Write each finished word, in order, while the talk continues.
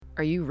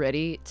Are you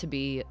ready to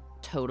be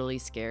totally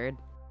scared?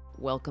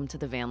 Welcome to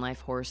the Van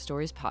Life Horror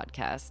Stories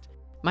podcast.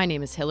 My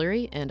name is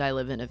Hillary and I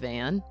live in a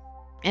van,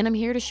 and I'm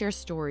here to share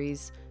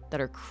stories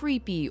that are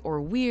creepy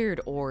or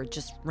weird or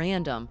just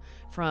random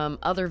from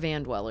other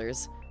van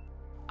dwellers.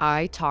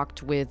 I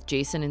talked with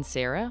Jason and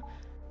Sarah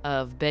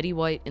of Betty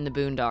White and the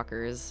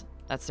Boondockers,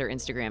 that's their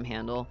Instagram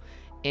handle,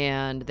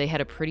 and they had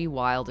a pretty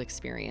wild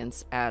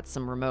experience at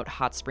some remote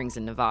hot springs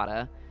in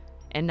Nevada.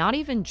 And not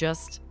even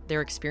just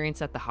their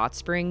experience at the hot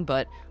spring,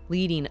 but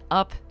leading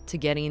up to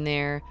getting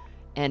there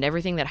and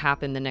everything that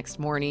happened the next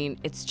morning.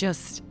 It's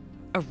just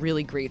a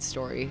really great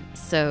story.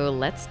 So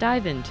let's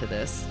dive into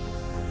this.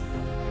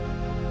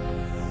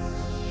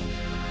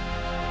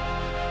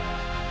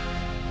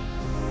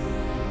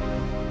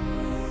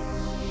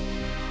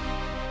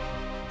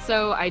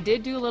 So I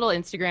did do a little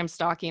Instagram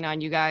stalking on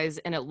you guys,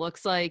 and it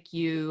looks like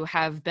you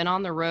have been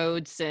on the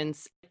road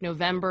since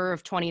November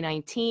of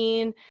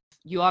 2019.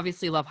 You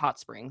obviously love hot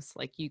springs.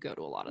 Like, you go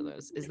to a lot of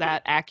those. Is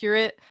that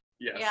accurate?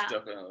 Yes, Yeah.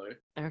 definitely.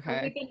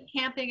 Okay. We've been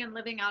camping and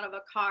living out of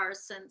a car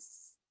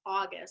since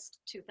August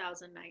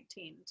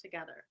 2019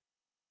 together.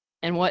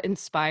 And what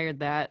inspired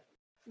that?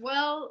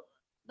 Well,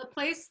 the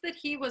place that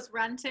he was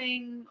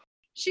renting,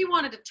 she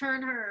wanted to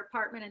turn her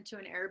apartment into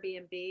an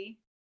Airbnb.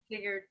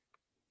 Figured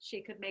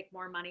she could make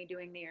more money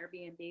doing the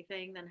Airbnb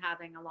thing than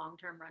having a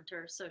long-term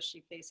renter. So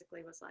she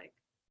basically was like,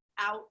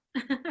 out.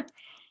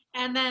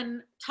 And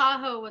then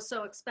Tahoe was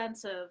so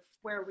expensive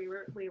where we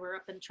were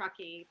up in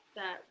Truckee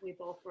that we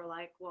both were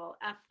like, well,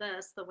 F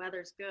this, the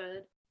weather's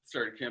good.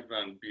 Started camping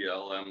on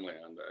BLM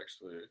land,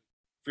 actually.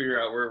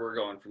 Figure out where we're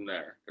going from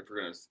there. If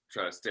we're going to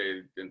try to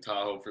stay in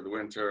Tahoe for the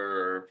winter,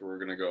 or if we're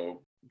going to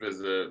go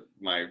visit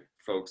my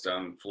folks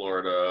down in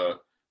Florida,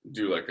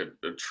 do like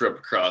a trip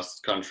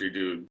across country,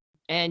 dude.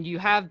 And you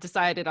have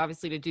decided,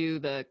 obviously, to do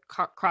the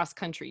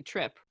cross-country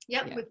trip.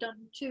 Yep, Yeah. We've done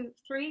 2,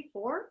 3,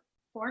 4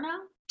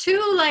 now.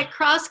 2 like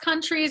cross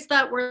countries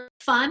that were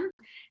fun,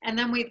 and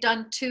then we've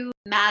done 2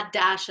 mad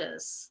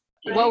dashes.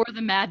 Right? What were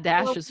the mad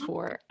dashes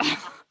for?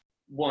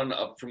 One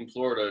up from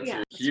Florida Yeah.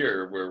 to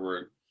here, where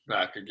we're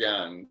back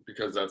again,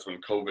 because that's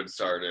when COVID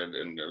started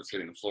and it was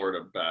hitting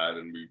Florida bad,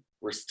 and we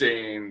were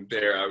staying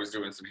there. I was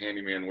doing some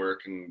handyman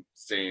work and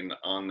staying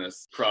on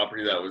this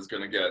property that was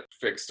going to get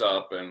fixed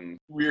up, and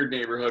weird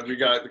neighborhood.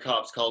 The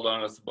cops called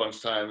on us a bunch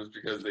of times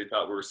because they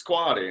thought we were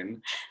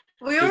squatting.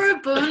 We were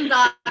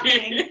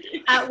boondocking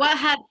at what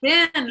had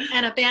been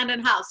an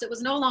abandoned house. It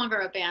was no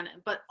longer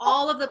abandoned, but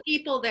all of the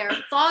people there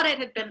thought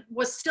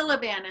was still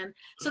abandoned.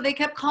 So they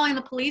kept calling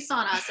the police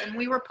on us, and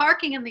we were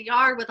parking in the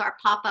yard with our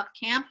pop-up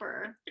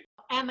camper,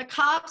 and the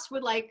cops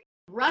would like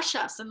rush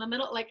us in the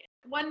middle. Like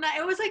one night,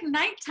 it was like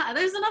nighttime.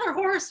 There's another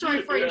horror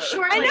story for you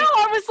shortly. I know.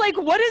 I was like,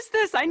 what is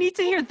this? I need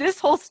to hear this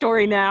whole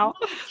story now.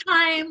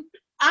 Time,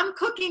 I'm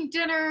cooking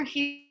dinner.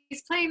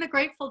 He's playing the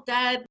Grateful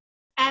Dead.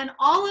 And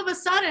all of a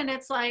sudden,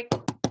 it's like,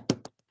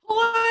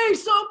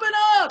 police, open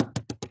up!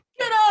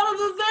 Get out of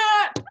the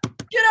van!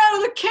 Get out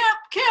of the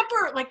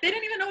camper! Like, they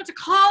didn't even know what to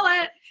call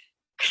it.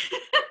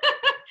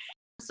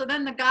 So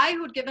then the guy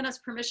who had given us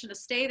permission to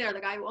stay there,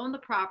 the guy who owned the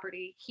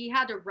property, he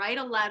had to write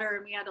a letter,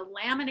 and we had to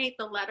laminate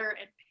the letter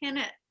and pin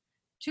it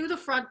to the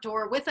front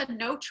door with a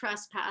no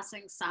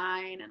trespassing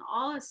sign and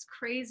all this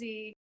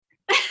crazy.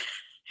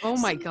 Oh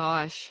my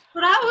gosh.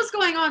 So that was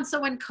going on.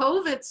 So when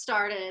COVID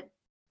started,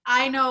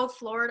 I know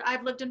Florida,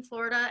 I've lived in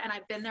Florida and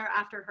I've been there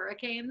after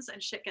hurricanes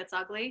and shit gets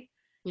ugly.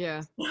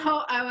 Yeah.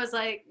 So I was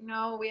like,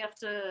 no, we have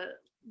to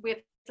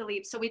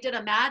leave. So we did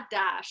a mad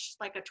dash,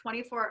 like a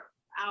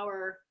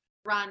 24-hour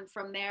run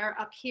from there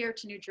up here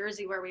to New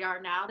Jersey, where we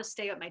are now, to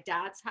stay at my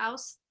dad's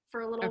house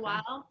for a little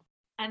while.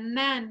 And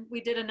then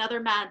we did another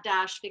mad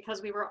dash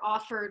because we were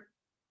offered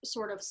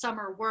sort of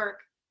summer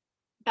work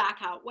back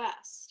out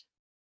west.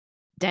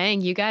 Dang,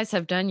 you guys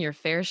have done your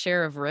fair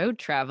share of road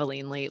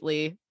traveling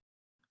lately.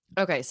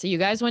 Okay, so you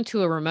guys went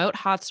to a remote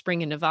hot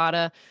spring in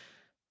Nevada.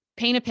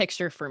 Paint a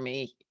picture for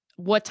me.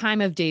 What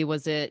time of day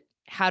was it?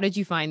 How did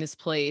you find this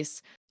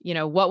place? You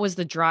know, what was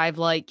the drive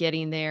like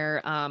getting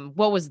there?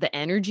 What was the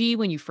energy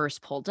when you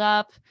first pulled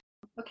up?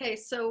 Okay,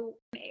 so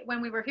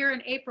when we were here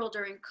in April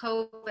during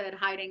COVID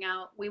hiding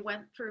out, we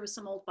went through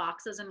some old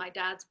boxes in my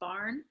dad's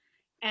barn,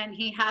 and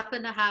he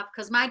happened to have,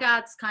 because my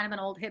dad's kind of an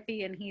old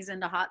hippie and he's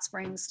into hot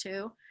springs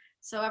too.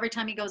 So every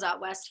time he goes out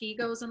west, he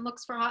goes and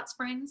looks for hot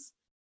springs.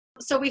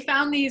 So we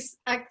found these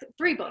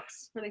 3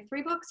 books. Were they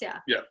 3 books? Yeah.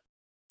 Yeah.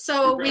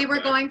 So we were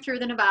going through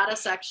the Nevada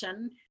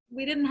section.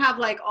 We didn't have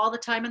like all the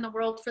time in the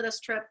world for this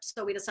trip,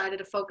 so we decided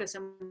to focus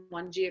in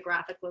one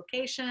geographic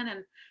location,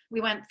 and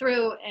we went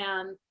through,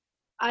 and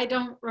I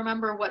don't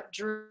remember what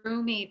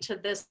drew me to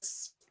this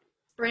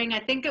spring. I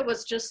think it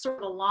was just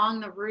sort of along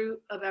the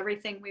route of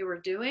everything we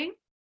were doing.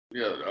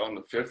 Yeah, on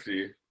the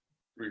 50,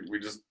 we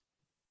just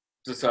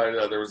decided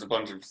that there was a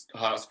bunch of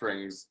hot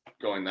springs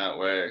going that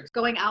way.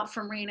 Going out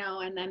from Reno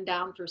and then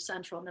down through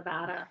central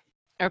Nevada.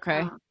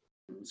 Okay.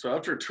 So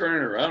after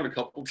turning around a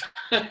couple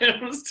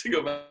times to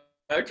go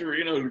back to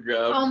Reno to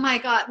grab. Oh my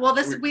God. Well,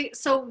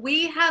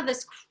 we had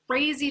this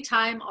crazy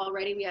time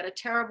already. We had a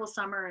terrible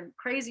summer and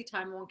crazy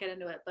time. I won't get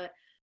into it, but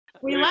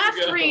We Way to left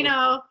go.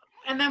 Reno,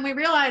 and then we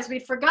realized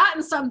we'd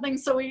forgotten something,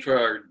 so we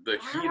The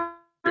heater.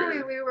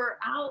 we were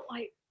out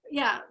like,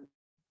 yeah,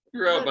 We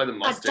were out by the a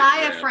Mustang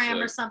diaphragm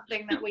Ranch, or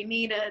something that we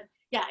needed.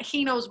 Yeah,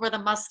 he knows where the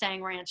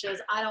Mustang Ranch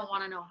is. I don't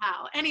want to know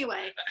how.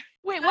 Anyway,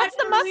 Wait, what's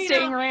the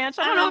Mustang Ranch?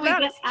 I don't know we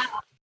about get it.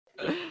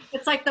 out.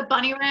 It's like the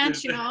Bunny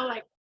Ranch,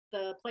 like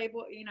the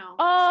Playboy,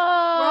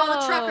 Oh. where all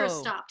the truckers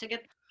stop to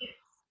get.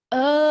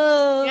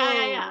 Oh.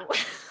 Yeah.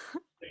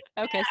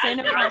 Okay, say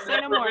no more. I've Say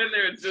no never more. been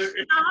there. It's just-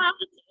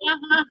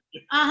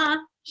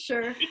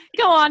 Sure.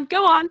 Go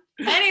on.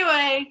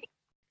 Anyway,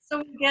 so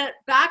we get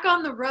back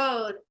on the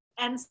road,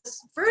 and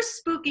first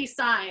spooky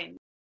sign,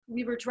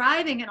 we were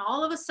driving, and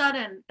all of a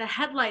sudden the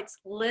headlights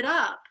lit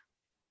up,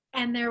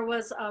 and there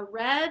was a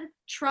red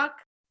truck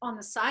on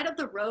the side of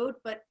the road,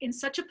 but in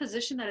such a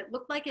position that it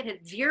looked like it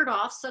had veered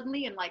off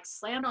suddenly and like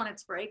slammed on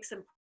its brakes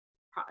and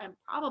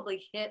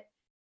probably hit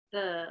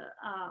the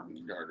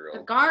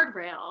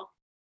guardrail.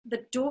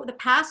 The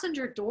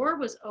passenger door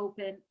was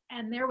open,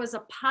 and there was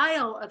a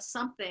pile of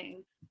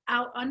something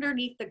out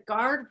underneath the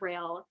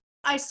guardrail.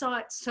 I saw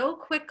it so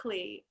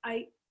quickly.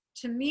 I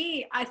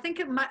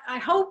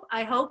hope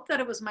that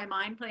it was my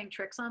mind playing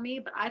tricks on me,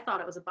 but I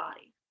thought it was a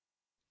body.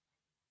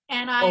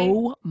 And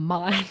oh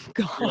my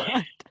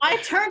God. I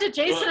turned to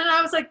Jason and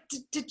I was like,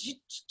 did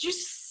you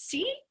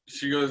see?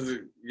 She goes,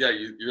 yeah,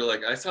 you're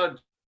like, I saw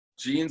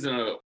jeans and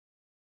a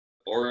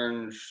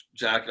orange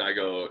jacket. And I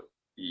go,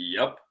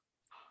 yep.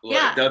 Like,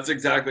 Yeah. That's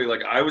exactly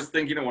like I was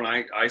thinking it when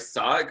I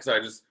saw it,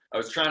 because I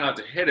was trying not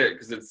to hit it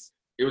because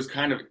it was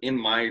kind of in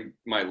my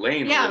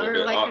lane a little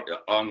bit, like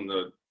on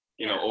the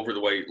over the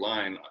white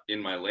line in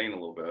my lane a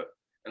little bit.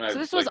 And So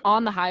this was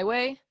on the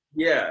highway?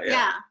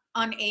 Yeah.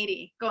 On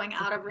 80 going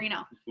out of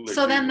Reno. Like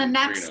So then the Reno.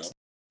 next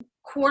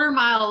quarter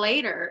mile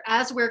later,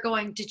 as we're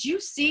going, did you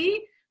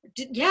see?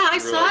 I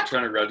saw like it.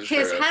 trying to register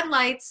His it.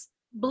 headlights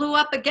blew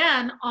up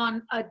again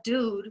on a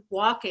dude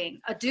walking.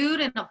 A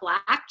dude in a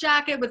black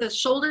jacket with his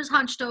shoulders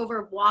hunched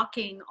over,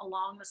 walking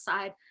along the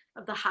side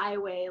of the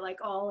highway, like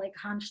all like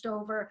hunched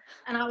over.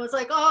 And I was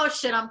like, oh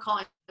shit, I'm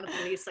calling the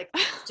police. Like,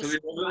 So he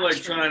wasn't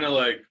like trying to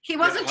like. He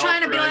wasn't help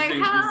trying to or be like,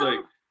 anything.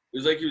 help. It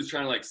was like he was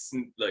trying to like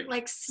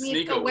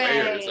sneak away.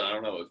 Or away. something. I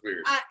don't know. It was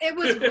weird. It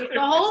was the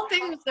whole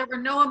thing was there were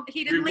no.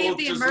 He didn't We leave both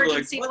the just were like,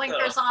 emergency what the-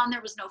 blinkers on.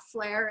 There was no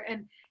flare,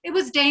 and it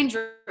was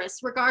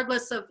dangerous,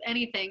 regardless of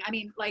anything. I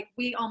mean, like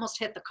we almost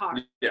hit the car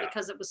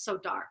because it was so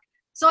dark.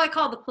 So I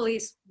called the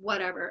police.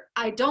 Whatever.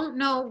 I don't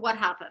know what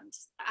happened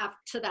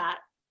after that.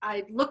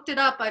 I looked it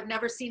up. I've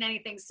never seen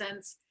anything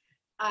since.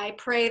 I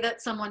pray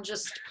that someone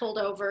just pulled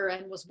over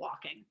and was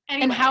walking.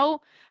 Anyway. And how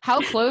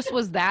close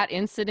was that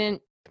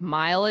incident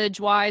mileage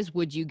wise,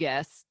 would you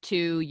guess,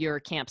 to your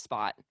camp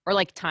spot? Or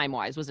like time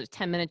wise? Was it a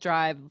 10-minute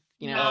drive?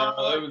 It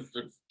was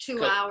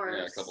 2 hours.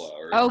 Yeah, a couple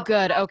hours. Oh,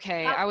 good.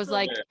 Okay. I was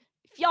like,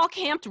 if y'all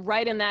camped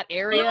right in that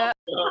area,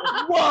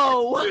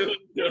 whoa.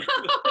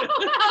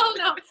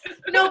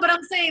 No, but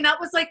I'm saying that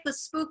was like the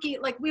spooky,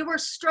 like we were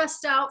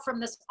stressed out from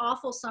this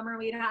awful summer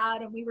we'd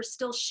had, and we were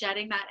still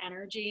shedding that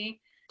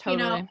energy.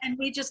 Totally. And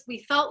we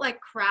felt like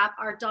crap.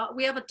 Our dog,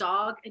 we have a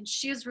dog, and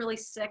she is really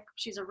sick.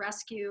 She's a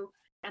rescue.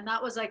 And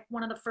that was like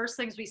one of the first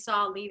things we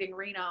saw leaving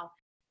Reno,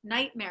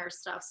 nightmare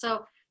stuff.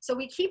 So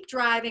we keep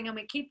driving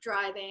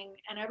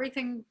and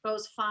everything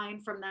goes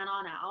fine from then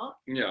on out.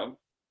 Yeah.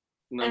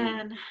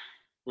 And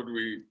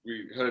we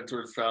headed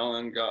towards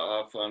Fallon, got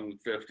off on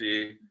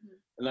 50,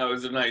 and that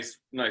was a nice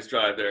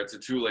drive there. It's a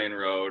 2-lane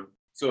road,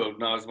 so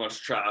not as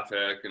much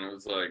traffic, and it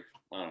was like,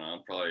 I don't know,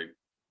 probably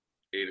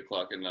 8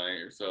 o'clock at night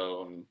or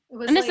so.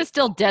 And this is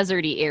still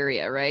deserty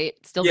area, right?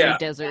 Still very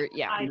desert.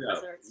 High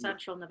desert,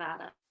 central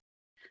Nevada.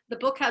 The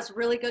book has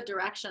really good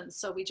directions,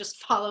 so we just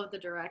followed the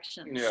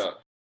directions. Yeah,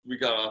 we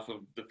got off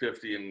of the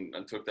 50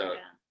 and took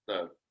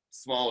that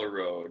smaller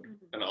road,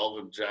 and all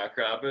the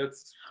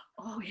jackrabbits.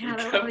 Oh yeah,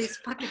 there were all these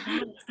fucking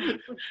rabbits.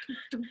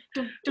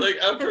 Like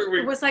after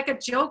it was like a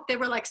joke. They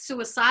were like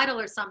suicidal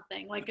or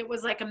something. Like it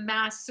was like a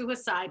mass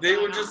suicide. They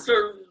would just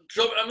start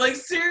jumping. I'm like,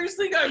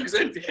 seriously, guys, because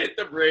I hit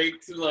the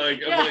brakes and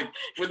like I'm like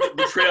with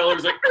the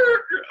trailer's like.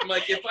 I'm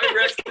like, if I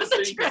wreck this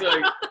thing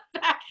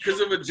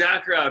because of a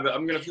jackrabbit,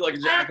 I'm gonna feel like a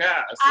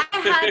jackass. I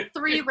had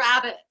 3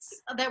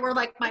 rabbits that were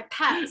like my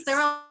pets. They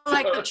were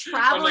like the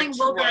traveling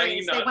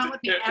Wolverines. They went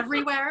with me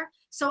everywhere.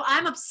 So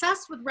I'm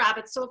obsessed with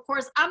rabbits. So of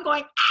course I'm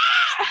going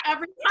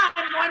every time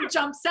one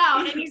jumps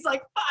out, and he's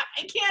like, "Fuck,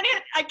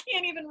 I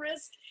can't even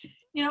risk."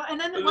 And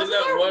then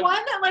wasn't there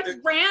one that like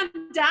ran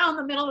down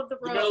the middle of the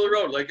road? The middle of the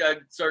road, like I'd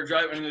start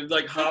driving and it'd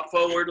like hop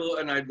forward,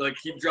 and I'd like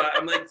keep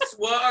driving. I'm like,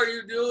 "What are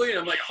you doing?"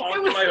 I'm like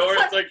honking my horn,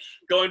 like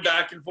going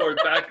back and forth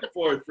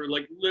for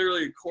like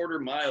literally a quarter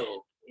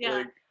mile. Yeah.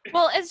 Like,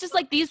 well, it's just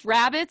like these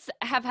rabbits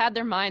have had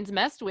their minds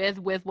messed with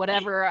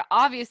whatever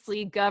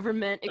obviously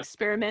government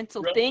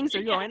experimental things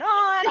are going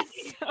on.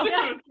 So.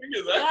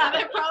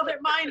 Their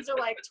minds are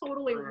like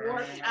totally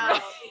warped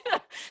out.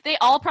 They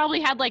all probably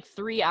had like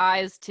 3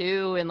 eyes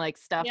too, and like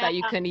stuff that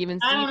you couldn't even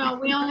see. I don't know.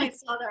 We only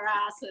saw their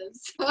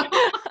asses.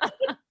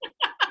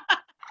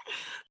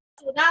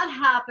 So that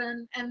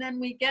happened, and then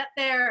we get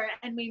there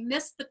and we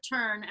missed the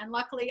turn, and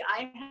luckily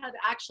I had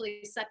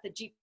actually set the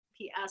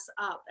GPS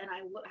up, and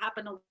I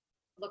happened to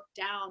look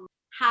down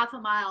half a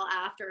mile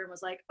after and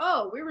was like,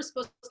 oh, we were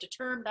supposed to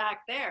turn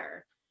back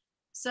there.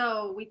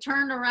 So we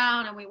turned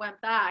around and we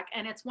went back,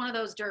 and it's one of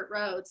those dirt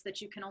roads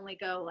that you can only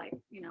go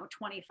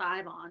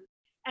 25 on.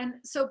 And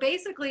so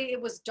basically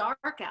it was dark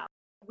out.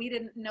 We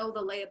didn't know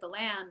the lay of the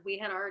land. We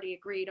had already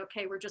agreed,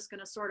 okay, we're just going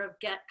to sort of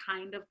get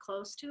kind of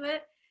close to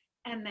it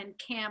and then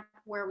camp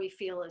where we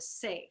feel is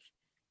safe.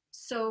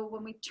 So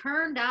when we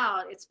turned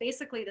out, it's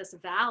basically this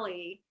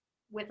valley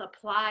with a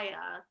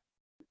playa,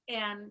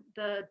 and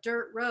the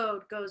dirt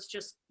road goes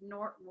just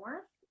north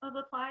of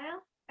the playa,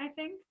 I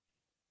think.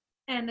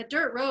 And the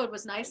dirt road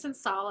was nice and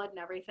solid and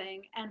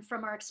everything. And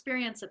from our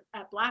experience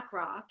at Black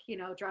Rock,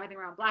 driving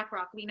around Black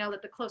Rock, we know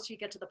that the closer you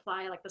get to the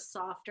playa, like the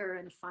softer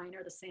and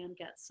finer the sand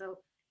gets. So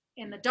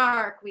in the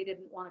dark, we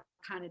didn't want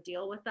to kind of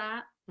deal with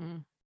that.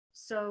 Mm.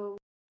 So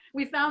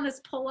we found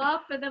this pull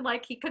up, and then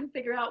he couldn't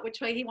figure out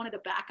which way he wanted to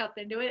back up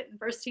into it. And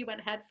first he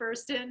went head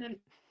first in and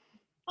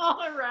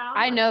all around.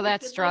 I know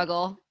that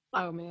struggle.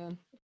 Oh man.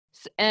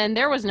 And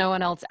there was no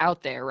one else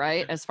out there,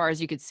 right? As far as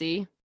you could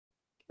see?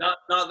 Not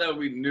that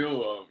we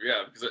knew of,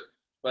 yeah, because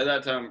by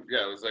that time,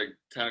 yeah, it was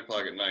 10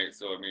 o'clock at night.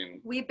 So, I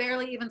mean, we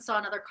barely even saw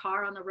another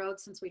car on the road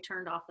since we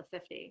turned off the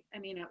 50. I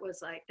mean, it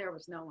was there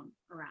was no one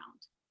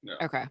around. No.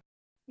 Okay.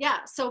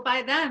 Yeah. So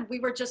by then we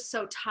were just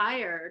so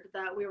tired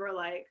that we were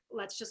like,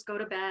 let's just go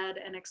to bed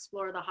and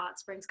explore the hot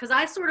springs. Cause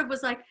I sort of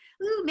was like,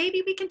 ooh,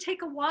 maybe we can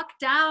take a walk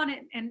down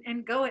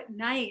and go at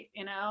night,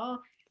 And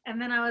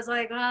then I was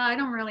like, I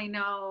don't really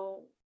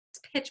know. It's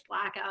pitch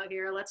black out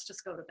here. Let's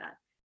just go to bed.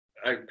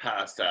 I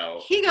passed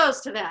out. He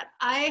goes to bed.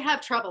 I have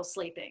trouble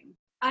sleeping.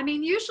 I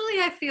mean, usually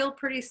I feel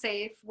pretty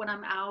safe when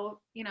I'm out,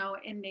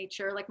 in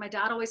nature. Like my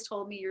dad always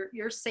told me,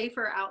 you're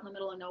safer out in the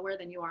middle of nowhere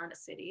than you are in a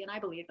city. And I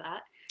believe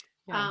that.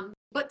 Yeah.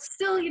 But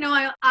still,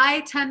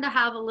 I tend to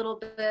have a little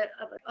bit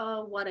of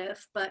a what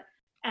if,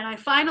 and I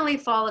finally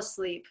fall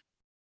asleep.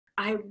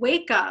 I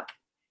wake up,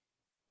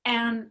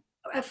 and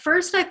at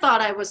first I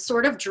thought I was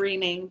sort of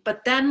dreaming,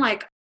 but then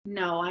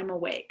no, I'm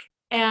awake.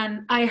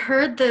 And I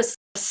heard this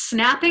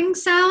snapping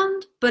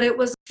sound, but it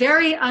was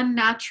very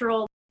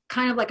unnatural,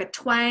 kind of like a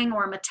twang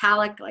or a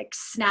metallic,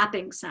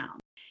 snapping sound.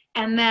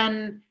 And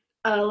then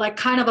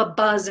kind of a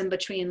buzz in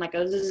between, like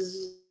a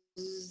zzz,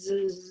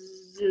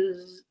 zzz,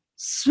 zzz,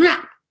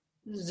 snap,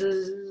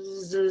 zzz,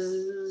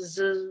 zzz,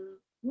 zzz,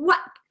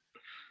 whap.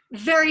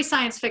 Very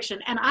science fiction.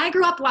 And I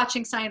grew up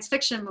watching science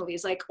fiction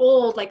movies,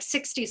 old,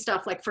 60s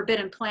stuff, like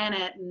Forbidden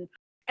Planet. And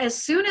as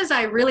soon as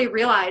I really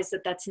realized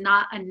that that's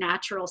not a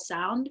natural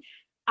sound,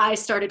 I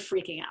started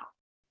freaking out.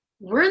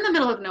 We're in the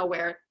middle of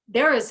nowhere.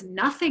 There is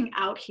nothing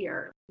out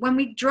here. When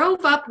we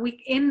drove up,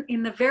 in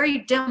the very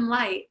dim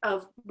light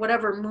of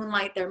whatever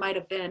moonlight there might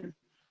have been,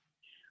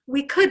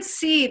 we could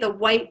see the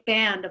white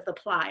band of the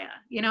playa,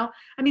 I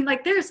mean,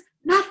 there's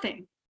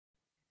nothing.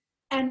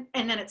 And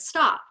then it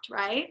stopped,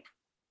 right?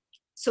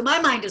 So my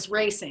mind is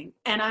racing,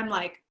 and I'm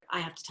like, I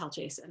have to tell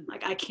Jason,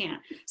 I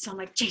can't. So I'm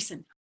like,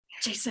 Jason.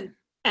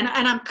 And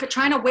I'm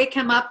trying to wake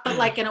him up, but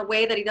in a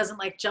way that he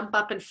doesn't jump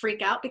up and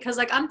freak out, because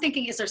I'm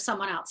thinking, is there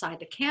someone outside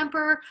the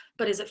camper,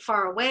 but is it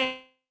far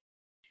away?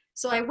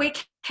 So I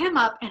wake him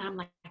up, and I'm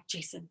like,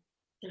 Jason,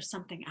 there's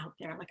something out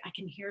there. I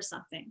can hear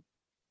something.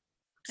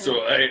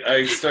 So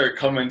I start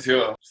coming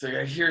to him. It's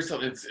I hear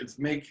something.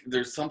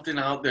 There's something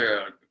out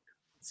there.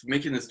 It's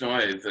making this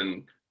noise.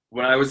 And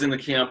when I was in the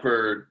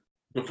camper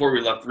before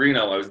we left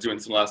Reno, I was doing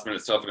some last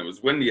minute stuff, and it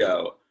was windy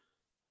out.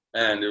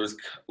 And I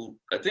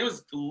think it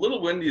was a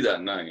little windy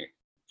that night.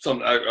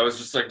 So I was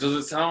just like, does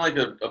it sound like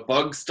a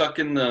bug stuck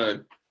in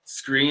the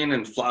screen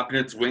and flapping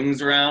its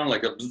wings around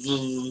like a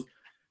bzzz?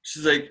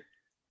 She's like,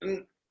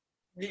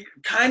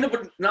 kind of,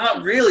 but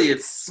not really.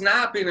 It's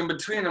snapping in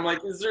between. I'm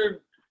like,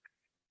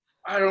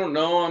 I don't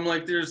know. I'm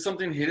like, there's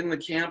something hidden in the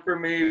camper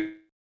maybe.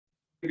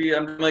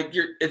 I'm like,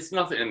 it's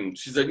nothing. And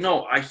she's like,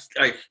 no, I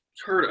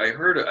heard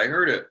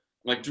it.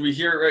 I'm like, do we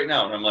hear it right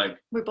now? And I'm like,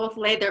 we both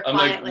lay there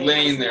quietly. I'm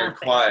laying there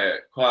quiet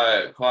for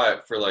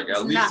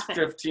at least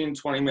 15,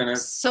 20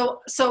 minutes.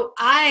 So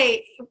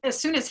I, as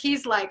soon as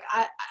he's like,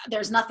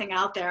 there's nothing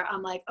out there,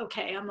 I'm like,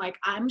 okay. I'm like,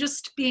 I'm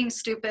just being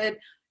stupid.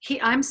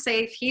 I'm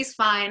safe. He's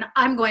fine.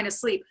 I'm going to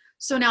sleep.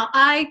 So now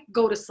I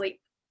go to sleep.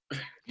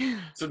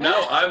 So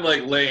now I'm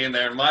laying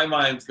there and my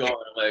mind's going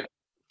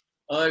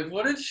I'm like,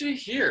 what did she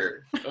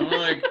hear? I'm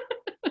like,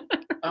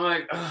 ugh. All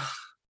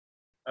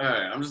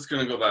right, I'm just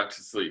going to go back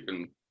to sleep.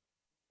 And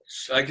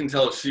I can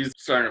tell she's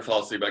starting to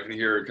fall asleep. I can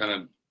hear her kind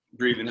of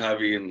breathing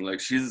heavy and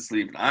she's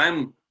asleep. And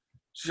I'm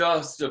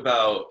just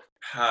about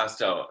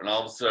passed out. And all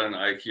of a sudden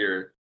I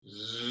hear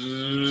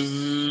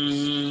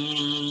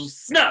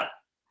snap,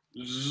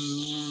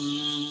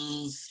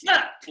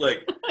 snap,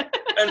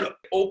 and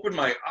open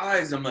my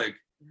eyes. I'm like,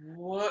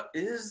 what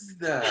is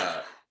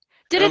that?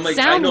 Did it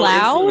sound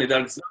loud? Did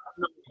it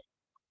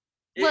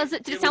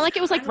sound like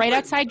it was right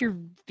outside your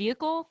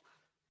vehicle?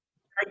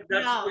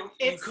 That's No, what you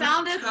it couldn't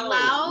sounded tell,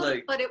 loud,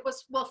 like, but it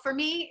was, well, for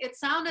me, it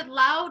sounded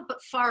loud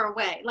but far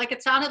away. Like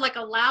it sounded like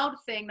a loud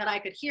thing that I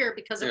could hear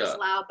because it was Yeah.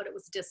 loud, but it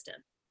was distant.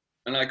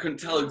 and I couldn't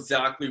tell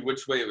exactly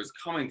which way it was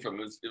coming from.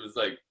 It was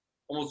like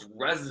almost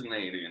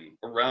resonating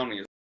around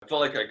me. I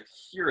felt like I could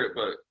hear it,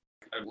 but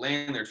I'm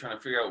laying there trying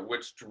to figure out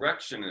which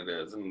direction it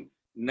is, and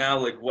now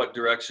like what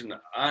direction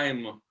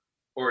I'm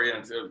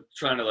oriented,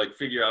 trying to like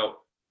figure out,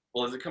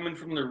 well, is it coming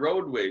from the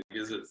roadway?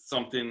 Is it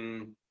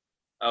something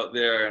out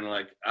there? And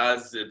like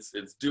as it's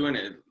doing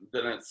it,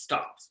 then it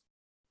stops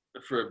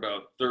for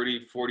about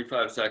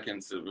 30-45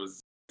 seconds. It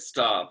was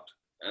stopped,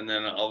 and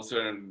then all of a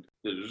sudden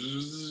the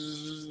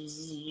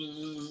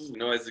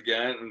noise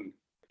again, and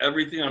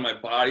everything on my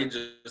body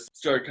just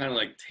started kind of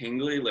like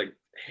tingly, like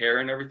hair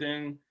and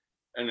everything,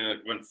 and then it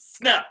went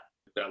snap,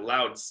 that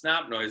loud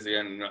snap noise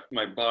again, and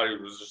my body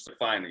was just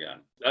fine again.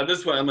 At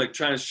this point I'm like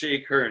trying to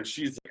shake her, and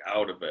she's like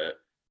out of it.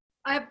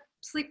 I have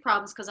sleep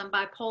problems because I'm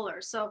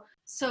bipolar.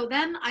 So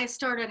then I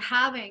started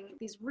having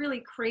these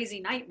really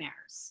crazy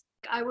nightmares.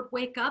 I would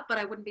wake up, but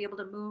I wouldn't be able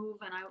to move.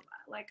 And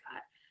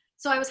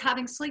so I was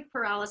having sleep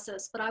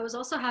paralysis, but I was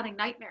also having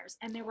nightmares,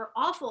 and they were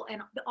awful.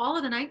 And all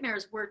of the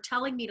nightmares were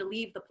telling me to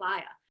leave the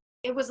playa.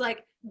 It was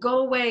like, go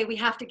away. We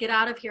have to get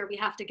out of here. We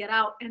have to get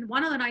out. And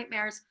one of the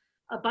nightmares,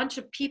 a bunch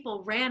of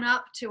people ran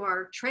up to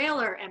our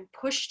trailer and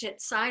pushed it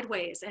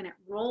sideways, and it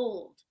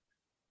rolled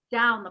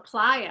down the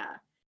playa.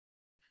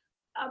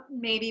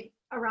 Maybe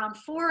around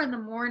 4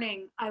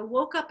 a.m, I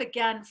woke up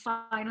again,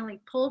 finally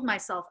pulled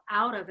myself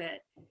out of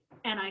it,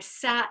 and I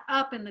sat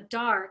up in the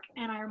dark,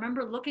 and I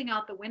remember looking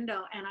out the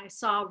window, and I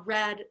saw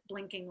red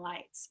blinking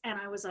lights, and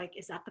I was like,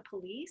 is that the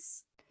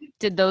police?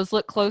 Did those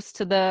look close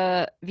to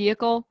the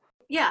vehicle?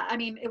 Yeah, I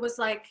mean, it was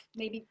like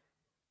maybe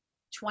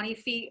 20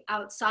 feet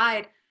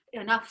outside,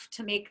 enough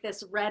to make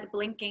this red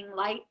blinking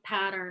light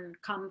pattern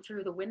come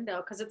through the window,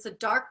 because it's a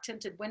dark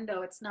tinted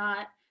window. It's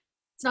not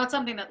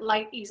something that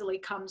light easily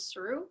comes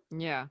through.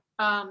 Yeah.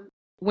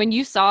 When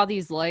you saw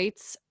these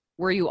lights,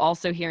 were you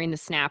also hearing the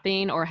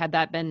snapping, or had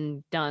that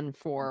been done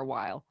for a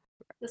while?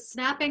 The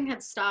snapping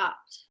had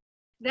stopped.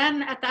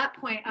 Then at that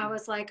point, I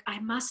was like, I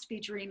must be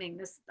dreaming.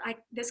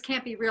 This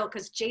can't be real,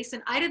 because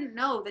I didn't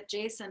know that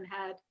Jason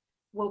had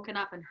woken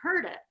up and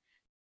heard it.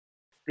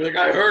 Like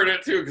I heard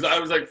it too, because I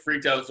was like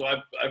freaked out, so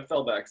I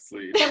fell back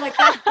asleep. But like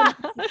that's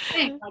the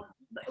thing.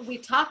 Like, we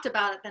talked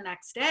about it the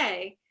next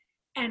day,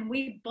 and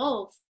we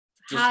both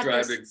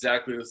described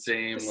exactly the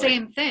same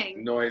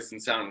thing, noise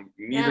and sound.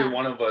 Neither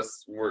one of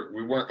us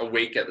weren't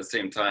awake at the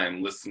same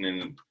time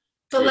listening to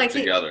but it like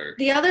together.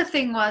 The other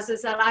thing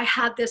is that I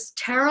had this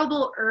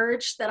terrible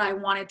urge that I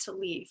wanted to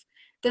leave.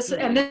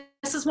 And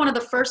this is one of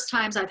the first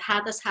times I've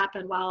had this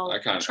happen while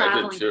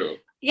traveling. I did too.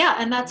 Yeah,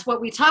 and that's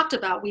what we talked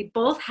about. We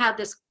both had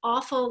this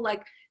awful,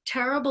 like,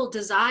 terrible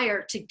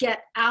desire to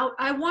get out.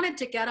 I wanted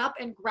to get up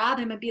and grab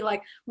him and be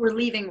like, we're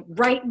leaving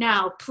right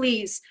now,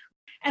 please.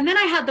 And then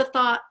I had the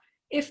thought,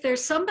 if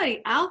there's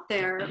somebody out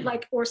there,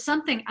 like, or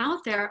something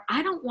out there,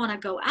 I don't want to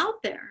go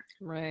out there.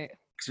 Right.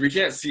 Because we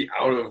can't see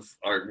out of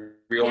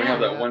we only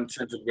have that one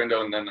tinted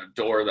window and then a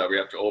door that we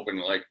have to open.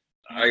 Like,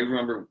 I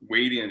remember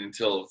waiting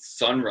until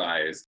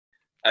sunrise.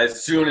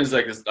 As soon as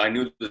I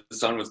knew the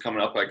sun was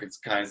coming up, I could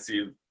kind of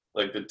see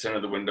like the tint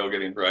of the window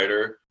getting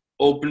brighter.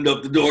 Opened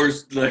up the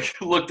doors, like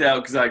looked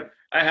out, because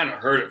I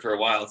hadn't heard it for a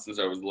while since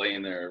I was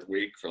laying there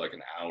awake for like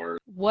an hour.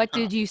 What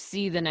did you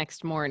see the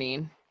next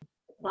morning?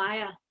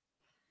 Playa.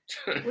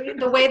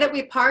 The way that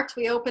we parked,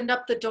 we opened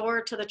up the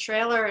door to the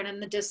trailer, and in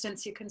the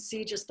distance you can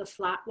see just the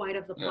flat white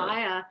of the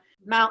playa.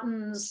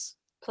 Mountains,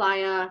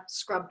 playa,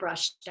 scrub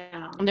brush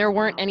down. And there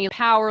weren't any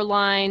power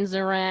lines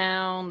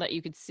around that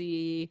you could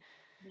see.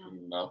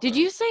 No. Did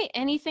you say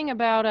anything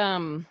about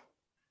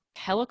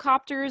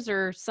helicopters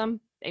or some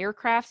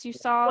aircrafts you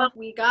saw? Well,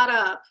 we got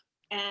up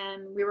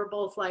and we were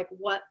both like,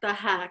 what the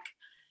heck?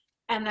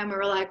 And then we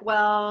were like,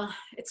 well,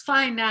 it's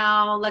fine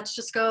now. Let's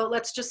just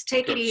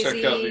take it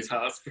easy. Check out these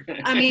hospitals.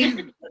 I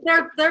mean,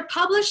 they're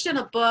published in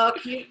a book.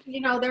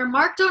 You know, they're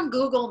marked on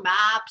Google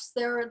Maps.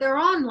 They're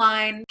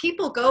online.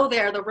 People go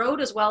there. The road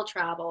is well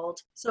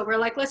traveled. So we're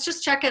like, let's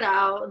just check it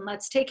out and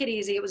let's take it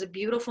easy. It was a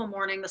beautiful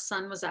morning. The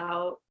sun was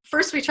out.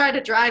 First, we tried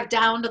to drive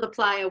down to the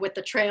playa with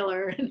the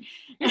trailer, and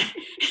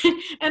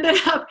ended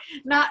up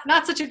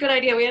not such a good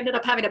idea. We ended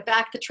up having to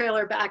back the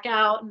trailer back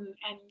out, and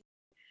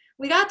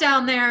we got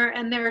down there,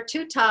 and there are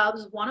two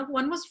tubs.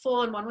 One was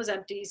full and one was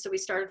empty. So we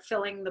started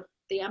filling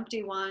the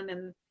empty one,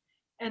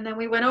 and then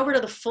we went over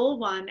to the full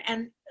one.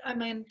 And I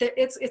mean,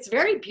 it's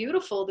very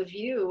beautiful, the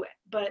view,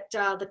 but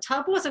the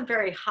tub wasn't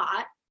very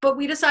hot. But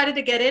we decided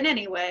to get in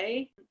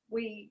anyway.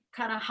 We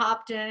kind of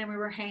hopped in and we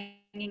were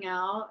hanging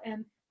out,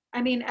 and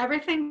I mean,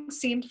 everything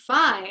seemed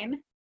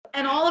fine.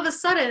 And all of a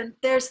sudden,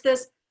 there's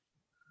this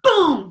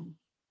boom,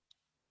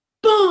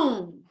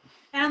 boom.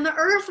 And the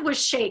earth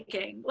was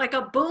shaking, like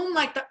a boom,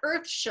 like the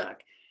earth shook.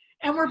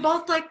 And we're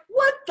both like,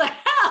 what the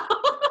hell?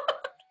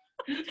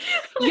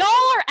 Y'all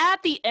are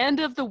at the end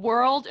of the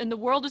world, and the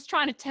world is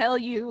trying to tell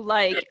you,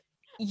 like,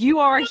 you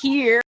are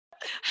here.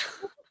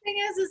 thing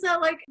is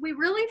that like we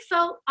really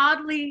felt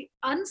oddly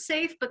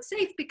unsafe but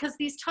safe because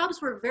these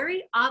tubs were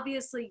very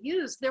obviously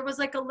used. There was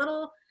like a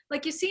little,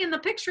 like you see in the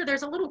picture,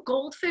 there's a little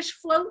goldfish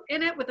float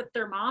in it with a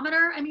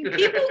thermometer. I mean,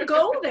 people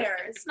go there.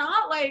 It's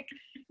not like,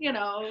 you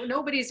know,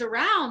 nobody's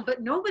around,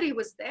 but nobody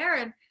was there.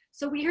 And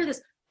so we hear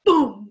this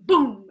boom,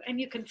 boom,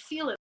 and you can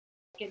feel it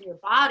in your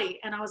body.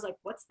 And I was like,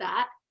 what's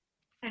that?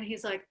 And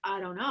he's like, I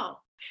don't know.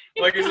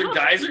 Like, is there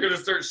guys are gonna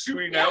start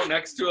shooting out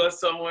next to us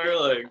somewhere?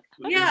 Like,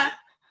 yeah.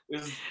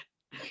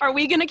 Are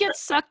we gonna get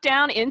sucked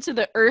down into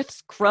the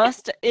Earth's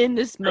crust in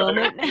this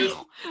moment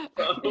now?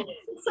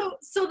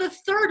 So the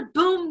third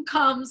boom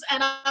comes,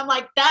 and I'm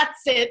like,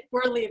 that's it,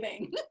 we're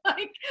leaving.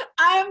 Like,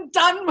 I'm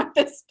done with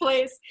this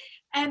place.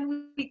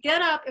 And we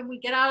get up and we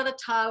get out of the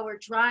tub. We're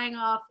drying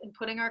off and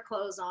putting our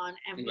clothes on,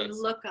 and we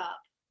look up.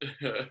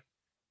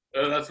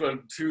 And that's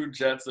when two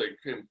jets like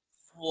came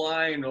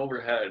flying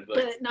overhead.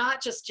 Like, but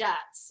not just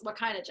jets. What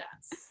kind of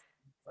jets?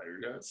 Fighter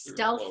jets.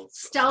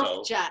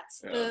 Stealth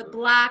jets. Yeah,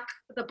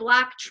 the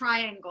black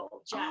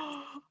triangle jets.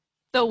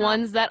 The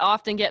ones that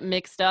often get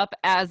mixed up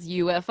as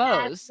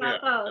UFOs.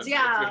 UFOs,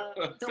 yeah.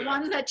 The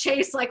ones that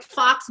chase like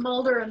Fox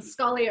Mulder and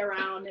Scully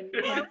around in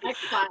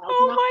X-Files.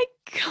 Oh my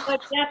God.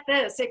 But get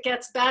this, it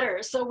gets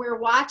better. So we're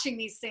watching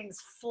these things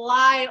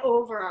fly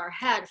over our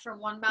head from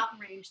one mountain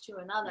range to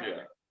another.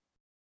 Yeah.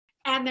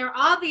 And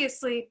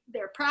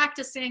they're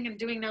practicing and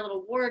doing their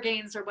little war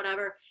games or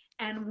whatever.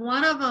 And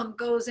one of them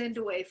goes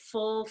into a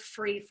full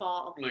free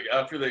fall. Like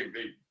after they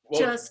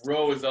just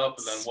rose up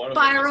and then one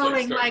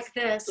spiraling of them like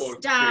this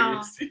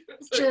down,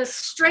 just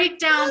straight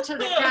down to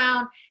the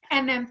ground,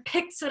 and then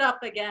picks it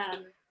up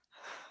again.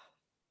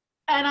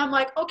 And I'm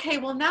like, okay,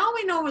 well now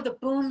we know where the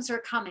booms are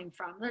coming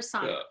from. They're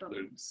sonic booms.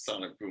 They're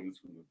sonic booms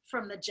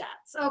from the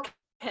jets.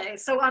 Okay,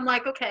 so I'm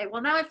like, okay,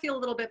 well now I feel a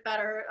little bit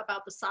better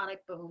about the sonic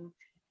boom.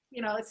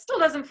 You know, it still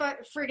doesn't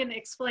friggin'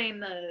 explain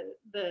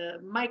the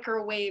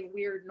microwave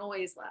weird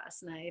noise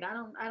last night. I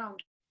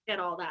don't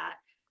get all that.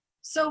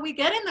 So we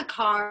get in the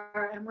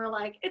car and we're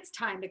like, it's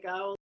time to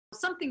go.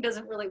 Something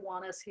doesn't really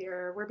want us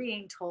here. We're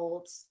being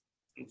told.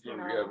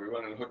 Yeah, we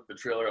went and hooked the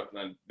trailer up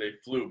and then they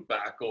flew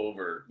back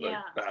over,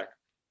 back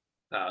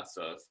past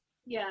us.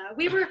 Yeah,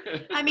 we were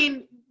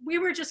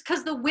just,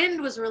 because the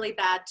wind was really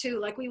bad too.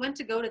 Like we went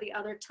to go to the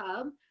other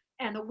tub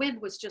and the wind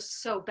was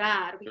just so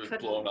bad. We couldn't.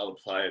 Blowing all the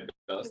playa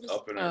dust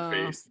up in our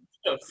face.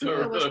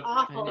 It was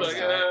awful.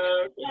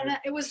 And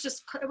it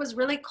was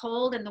really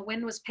cold and the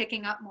wind was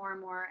picking up more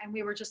and more. And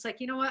we were just like,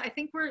 you know what? I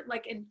think we're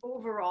like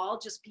overall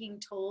just being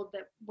told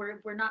that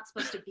we're not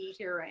supposed to be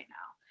here right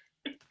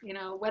now. You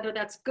know, whether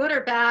that's good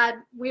or bad,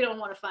 we don't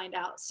want to find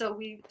out. So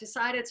we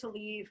decided to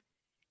leave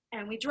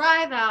and we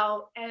drive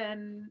out.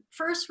 And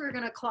first we're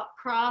going to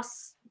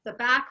cross the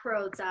back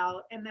roads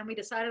out. And then we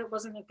decided it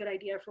wasn't a good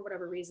idea for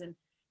whatever reason.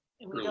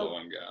 And we were low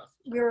on gas.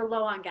 We were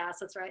low on gas,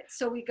 that's right.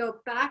 So we go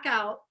back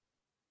out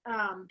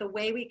the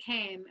way we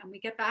came, and we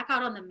get back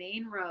out on the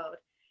main road.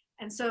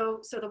 And so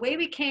the way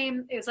we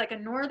came is like a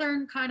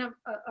northern kind of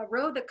a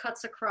road that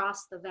cuts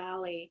across the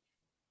valley,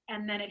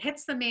 and then it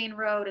hits the main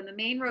road, and the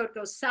main road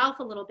goes south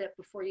a little bit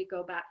before you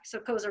go back. So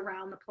it goes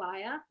around the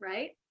playa,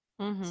 right?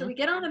 Mm-hmm. So we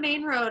get on the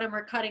main road and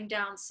we're cutting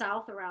down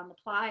south around the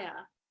playa.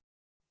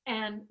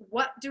 And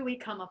what do we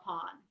come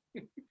upon?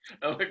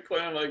 I'm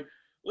like,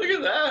 look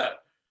at that.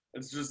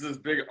 It's just this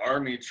big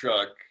army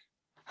truck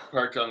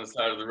parked on the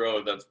side of the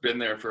road that's been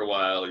there for a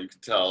while. You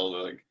can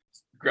tell like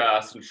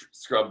grass and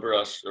scrub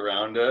brush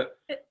around it,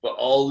 but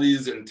all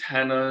these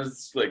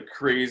antennas like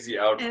crazy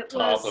out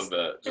top of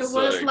it. It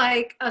was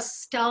like a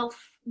stealth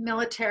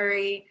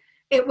military.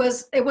 It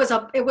was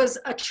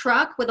a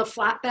truck with a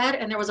flatbed,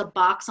 and there was a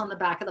box on the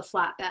back of the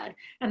flatbed,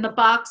 and the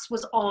box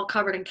was all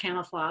covered in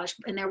camouflage,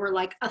 and there were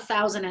like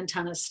 1,000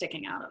 antennas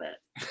sticking out of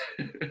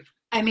it.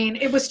 I mean,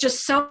 it was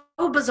just so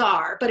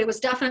bizarre, but it was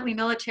definitely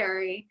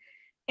military.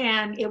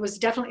 And it was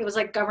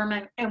like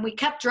government. And we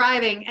kept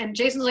driving and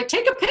Jason's like,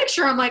 take a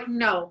picture. I'm like,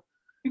 no.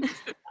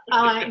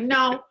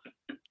 No.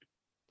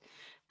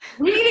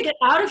 We need to get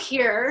out of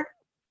here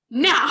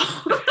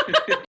now.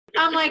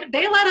 I'm like,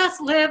 they let us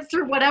live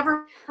through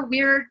whatever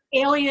weird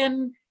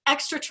alien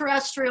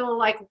extraterrestrial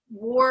like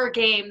war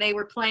game they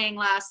were playing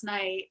last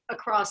night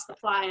across the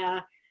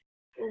playa.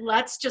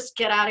 Let's just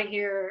get out of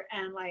here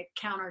and like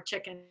count our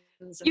chickens.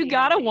 You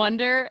gotta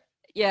wonder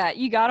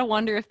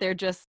if they're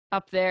just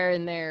up there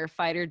in their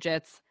fighter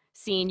jets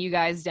seeing you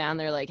guys down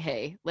there like,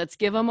 hey, let's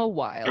give them a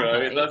while.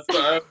 Right, that's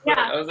what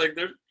I was like,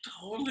 they're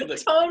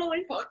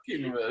totally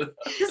fucking with.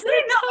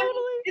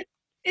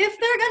 If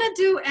they're gonna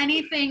do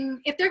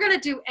anything, if they're gonna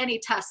do any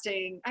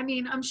testing, I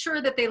mean, I'm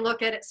sure that they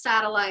look at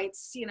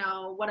satellites, you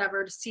know,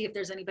 whatever, to see if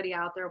there's anybody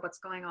out there, what's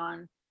going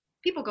on.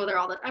 People go there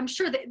all the time. I'm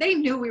sure they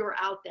knew we were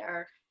out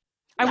there.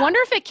 I wonder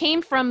if it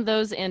came from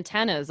those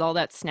antennas, all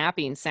that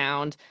snapping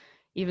sound,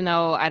 even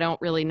though I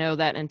don't really know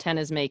that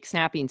antennas make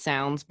snapping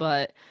sounds,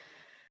 but.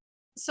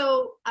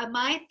 So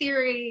my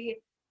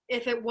theory,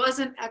 if it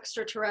wasn't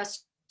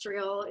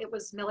extraterrestrial, it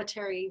was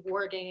military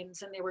war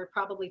games and they were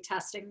probably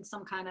testing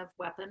some kind of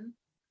weapon.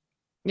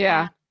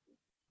 Yeah.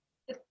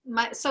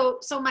 So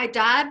my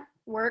dad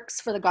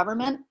works for the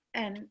government,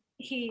 and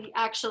he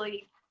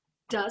actually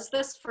does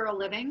this for a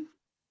living,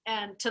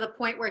 and to the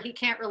point where he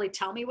can't really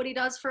tell me what he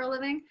does for a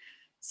living.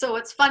 So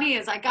what's funny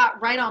is I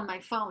got right on my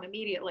phone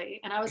immediately,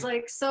 and I was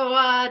like, so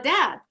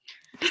Dad,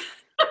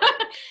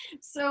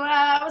 so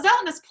I was out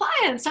in this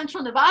playa in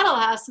Central Nevada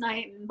last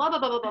night, and blah blah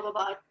blah blah blah blah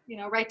blah. You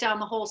know, write down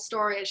the whole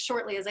story as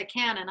shortly as I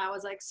can. And I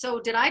was like, so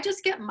did I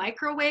just get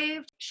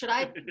microwaved? Should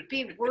I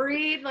be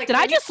worried? Like, Did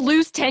I just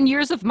lose 10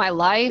 years of my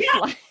life?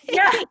 Yeah.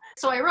 Yeah.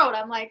 So I wrote,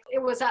 I'm like,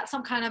 it was that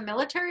some kind of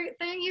military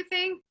thing, you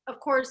think? Of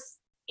course,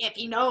 if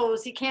he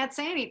knows, he can't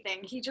say anything.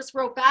 He just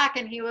wrote back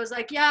and he was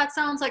like, yeah, it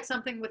sounds like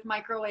something with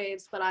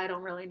microwaves, but I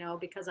don't really know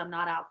because I'm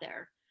not out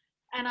there.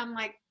 And I'm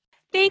like,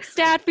 Thanks,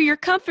 Dad, for your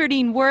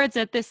comforting words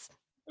at this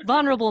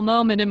vulnerable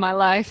moment in my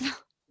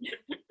life.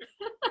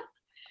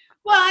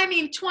 well, I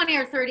mean, 20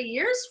 or 30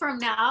 years from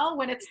now,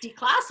 when it's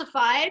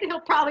declassified,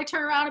 he'll probably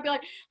turn around and be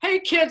like, hey,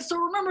 kids, so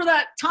remember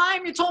that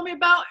time you told me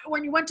about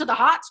when you went to the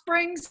hot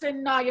springs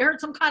and you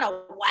heard some kind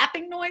of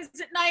whapping noise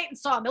at night and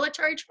saw a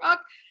military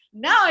truck?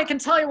 Now I can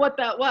tell you what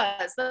that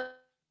was.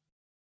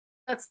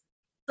 That's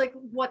like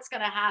what's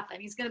going to happen.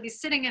 He's going to be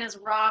sitting in his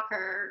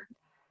rocker,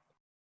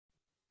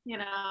 you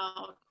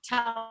know,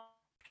 tell.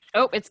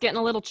 Oh, it's getting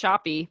a little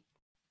choppy.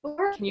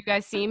 Yeah, Can you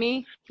guys see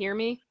me? Hear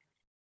me?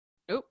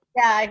 Oh,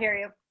 I hear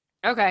you.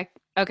 okay.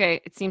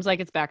 Okay. It seems like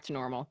it's back to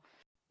normal.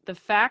 The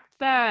fact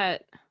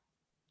that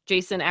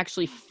Jason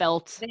actually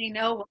felt. They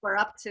know what we're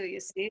up to, you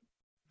see.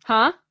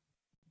 Huh?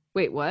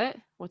 Wait, what?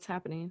 What's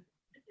happening?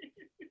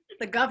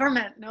 The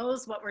government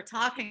knows what we're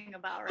talking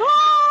about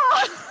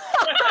right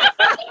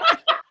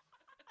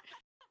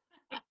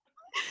now.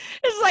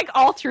 It's like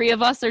all three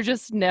of us are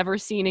just never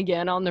seen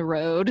again on the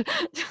road.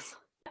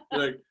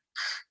 Like,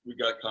 we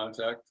got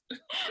contact.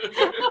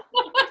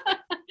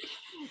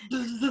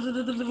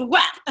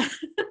 We're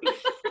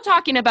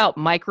talking about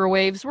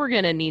microwaves. We're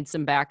going to need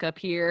some backup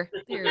here.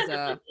 There's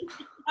a...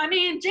 I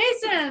mean,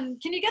 Jason,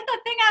 can you get that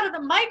thing out of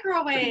the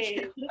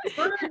microwave? It's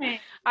burning.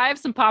 I have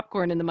some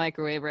popcorn in the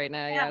microwave right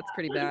now. Yeah, it's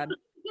pretty bad.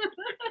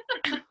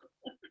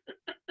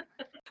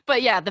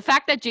 But yeah, the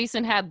fact that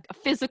Jason had a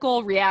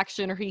physical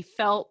reaction, or he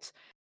felt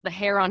the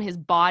hair on his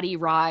body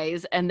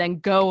rise and then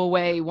go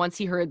away once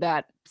he heard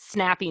that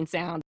snapping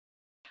sound.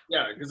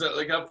 Yeah, because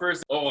like at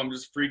first, I'm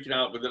just freaking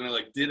out, but then I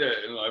like did it,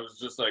 and I was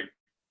just like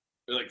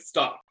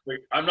stop. Like,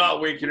 I'm not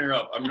waking her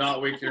up. I'm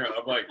not waking her up.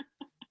 I'm like,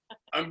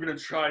 I'm gonna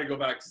try to go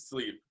back to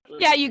sleep.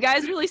 Yeah, you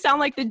guys really sound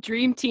like the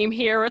dream team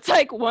here. It's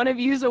like one of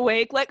you's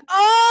awake, like,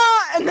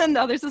 oh, and then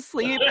the other's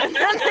asleep, and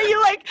then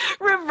you like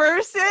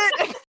reverse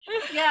it.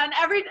 Yeah, and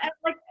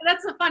like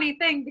that's a funny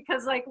thing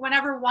because like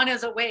whenever one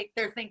is awake,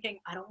 they're thinking,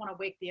 I don't want to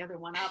wake the other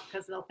one up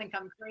because they'll think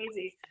I'm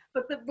crazy.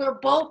 But we're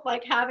both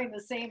like having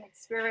the same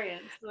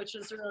experience, which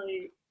is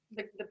really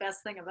the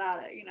best thing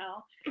about it, you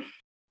know.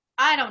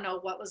 I don't know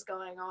what was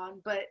going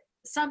on, but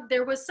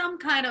there was some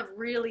kind of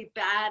really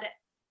bad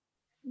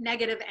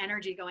negative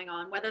energy going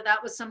on, whether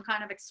that was some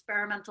kind of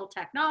experimental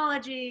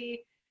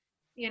technology,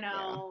 you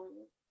know.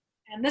 Yeah.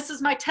 And this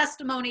is my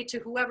testimony to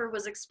whoever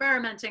was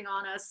experimenting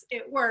on us.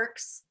 It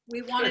works.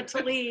 We wanted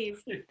to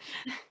leave.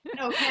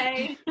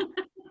 Okay.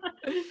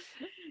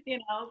 You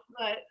know,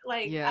 but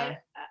like, I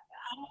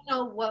don't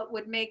know what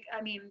would make,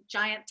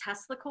 giant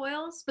Tesla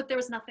coils, but there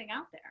was nothing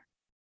out there.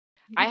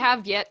 I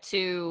have yet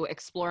to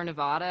explore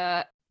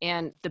Nevada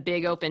and the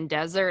big open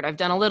desert. I've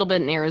done a little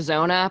bit in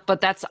Arizona,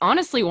 but that's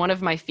honestly one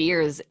of my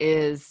fears,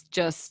 is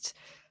just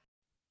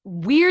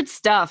weird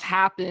stuff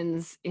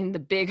happens in the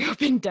big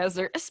open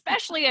desert,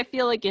 especially I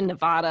feel like in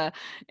Nevada.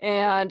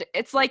 And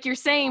it's like you're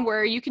saying,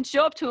 where you can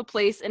show up to a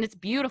place and it's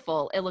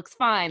beautiful. It looks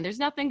fine. There's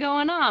nothing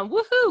going on.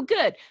 Woohoo,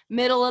 good.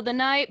 Middle of the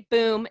night,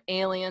 boom,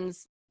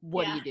 aliens.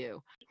 What do you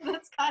do?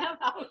 That's kind of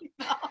how we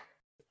felt.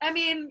 I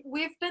mean,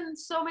 we've been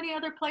so many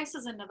other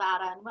places in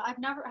Nevada,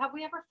 and have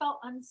we ever felt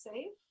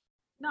unsafe?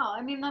 No,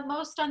 I mean, the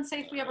most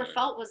unsafe we ever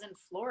felt was in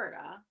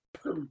Florida.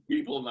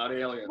 People, not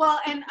aliens. Well,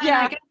 and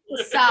I guess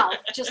the South,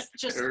 just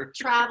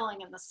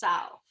traveling in the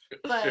South.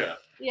 But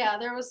yeah,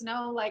 there was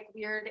no like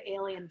weird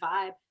alien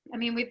vibe. I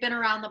mean, we've been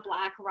around the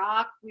Black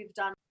Rock. We've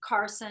done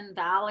Carson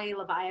Valley,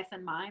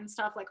 Leviathan Mine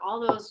stuff, like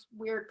all those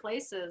weird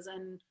places.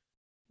 And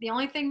the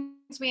only things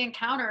we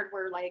encountered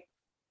were like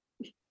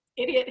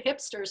idiot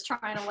hipsters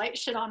trying to light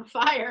shit on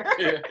fire.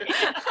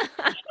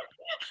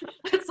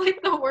 It's like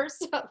the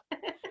worst of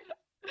it.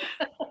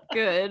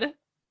 Good.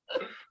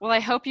 Well, I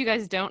hope you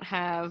guys don't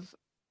have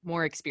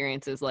more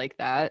experiences like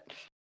that.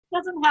 It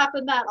doesn't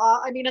happen that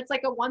often. I mean, it's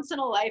like a once in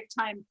a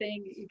lifetime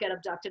thing. You get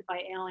abducted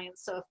by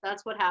aliens. So if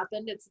that's what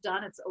happened, it's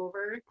done. It's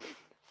over.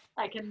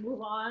 I can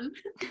move on.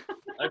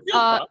 I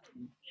feel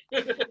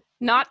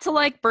not to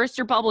like burst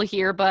your bubble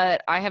here,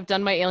 but I have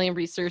done my alien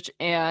research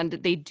and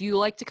they do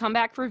like to come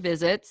back for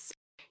visits.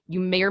 You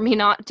may or may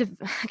not,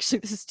 actually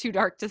this is too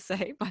dark to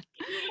say, but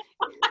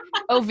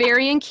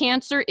ovarian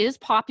cancer is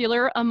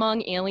popular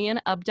among alien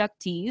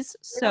abductees.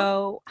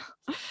 So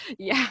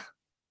yeah.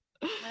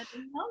 I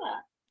didn't know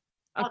that.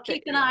 I'll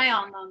keep an eye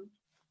on them.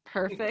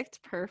 Perfect.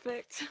 Are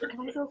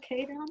you guys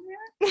okay down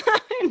there?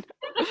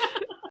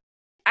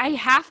 I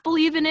half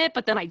believe in it,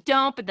 but then I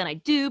don't, but then I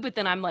do, but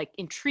then I'm like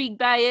intrigued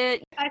by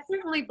it. I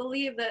certainly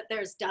believe that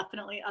there's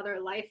definitely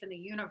other life in the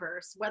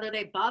universe. Whether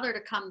they bother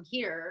to come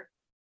here,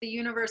 the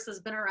universe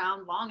has been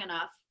around long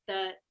enough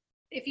that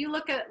if you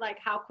look at like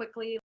how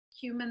quickly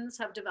humans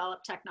have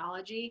developed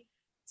technology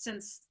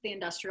since the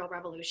Industrial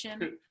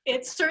Revolution,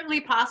 it's certainly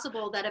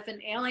possible that if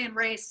an alien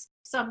race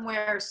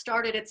somewhere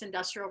started its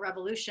Industrial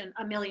Revolution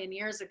 1 million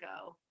years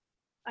ago,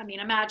 I mean,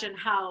 imagine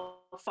how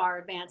far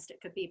advanced it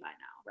could be by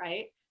now,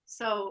 right?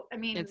 So, I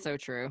mean, It's so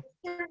true.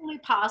 it's certainly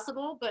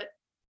possible, but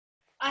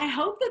I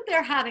hope that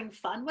they're having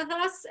fun with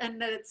us and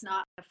that it's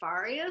not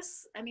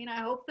nefarious. I mean, I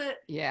hope that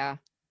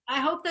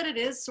it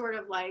is sort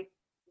of like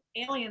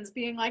aliens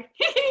being like,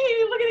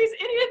 hey, look at these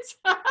idiots.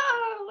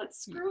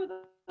 Let's screw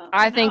them.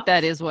 I think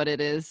that is what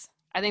it is.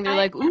 I think they're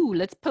like, ooh,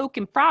 let's poke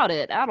and prod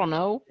it. I don't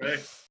know.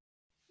 Right.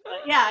 But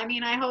yeah, I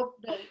mean, I hope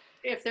that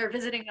if they're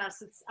visiting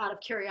us, it's out of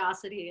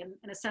curiosity and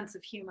a sense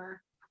of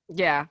humor.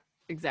 Yeah,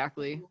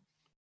 exactly.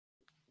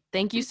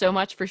 Thank you so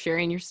much for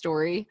sharing your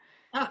story.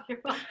 Oh, you're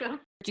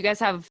welcome. Do you guys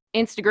have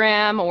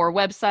Instagram or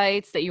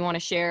websites that you want to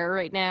share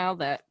right now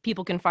that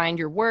people can find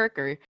your work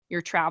or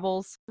your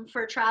travels?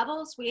 For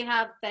travels, we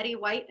have Betty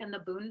White and the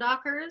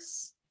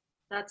Boondockers.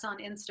 That's on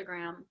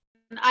Instagram.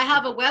 And I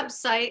have a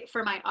website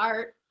for my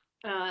art.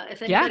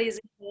 If anybody's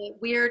into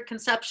weird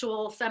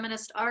conceptual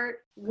feminist art,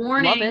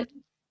 warning, Love it.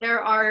 there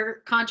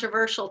are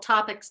controversial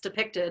topics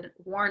depicted.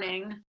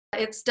 Warning.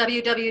 It's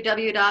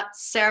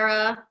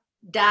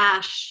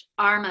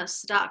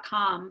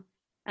www.sarah-armas.com.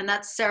 And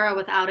that's Sarah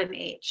without an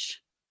H.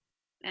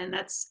 And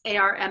that's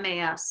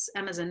ARMAS,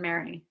 M as in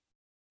Mary.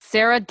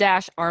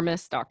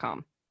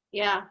 Sarah-armas.com.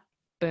 Yeah.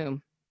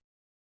 Boom.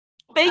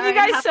 Thank All you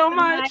right, guys so have a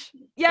good much.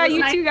 night. Yeah, It was you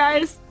nice too,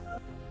 guys.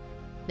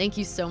 Thank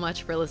you so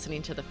much for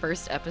listening to the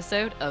first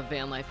episode of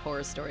Van Life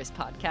Horror Stories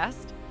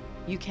podcast.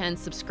 You can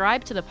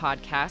subscribe to the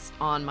podcast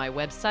on my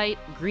website,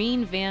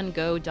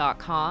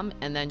 greenvango.com,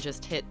 and then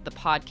just hit the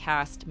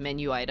podcast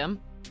menu item,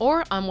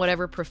 or on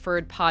whatever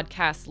preferred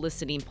podcast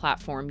listening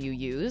platform you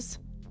use.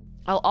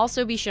 I'll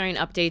also be sharing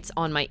updates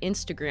on my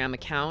Instagram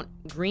account,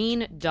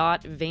 green.van.go,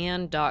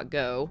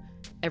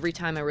 every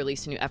time I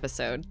release a new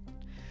episode.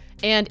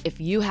 And if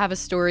you have a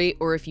story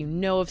or if you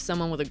know of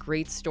someone with a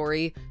great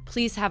story,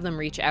 please have them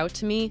reach out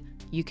to me.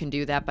 You can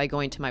do that by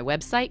going to my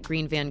website,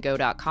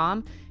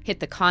 greenvango.com, hit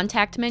the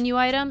contact menu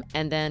item,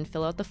 and then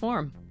fill out the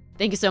form.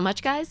 Thank you so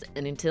much, guys,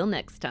 and until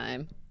next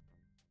time.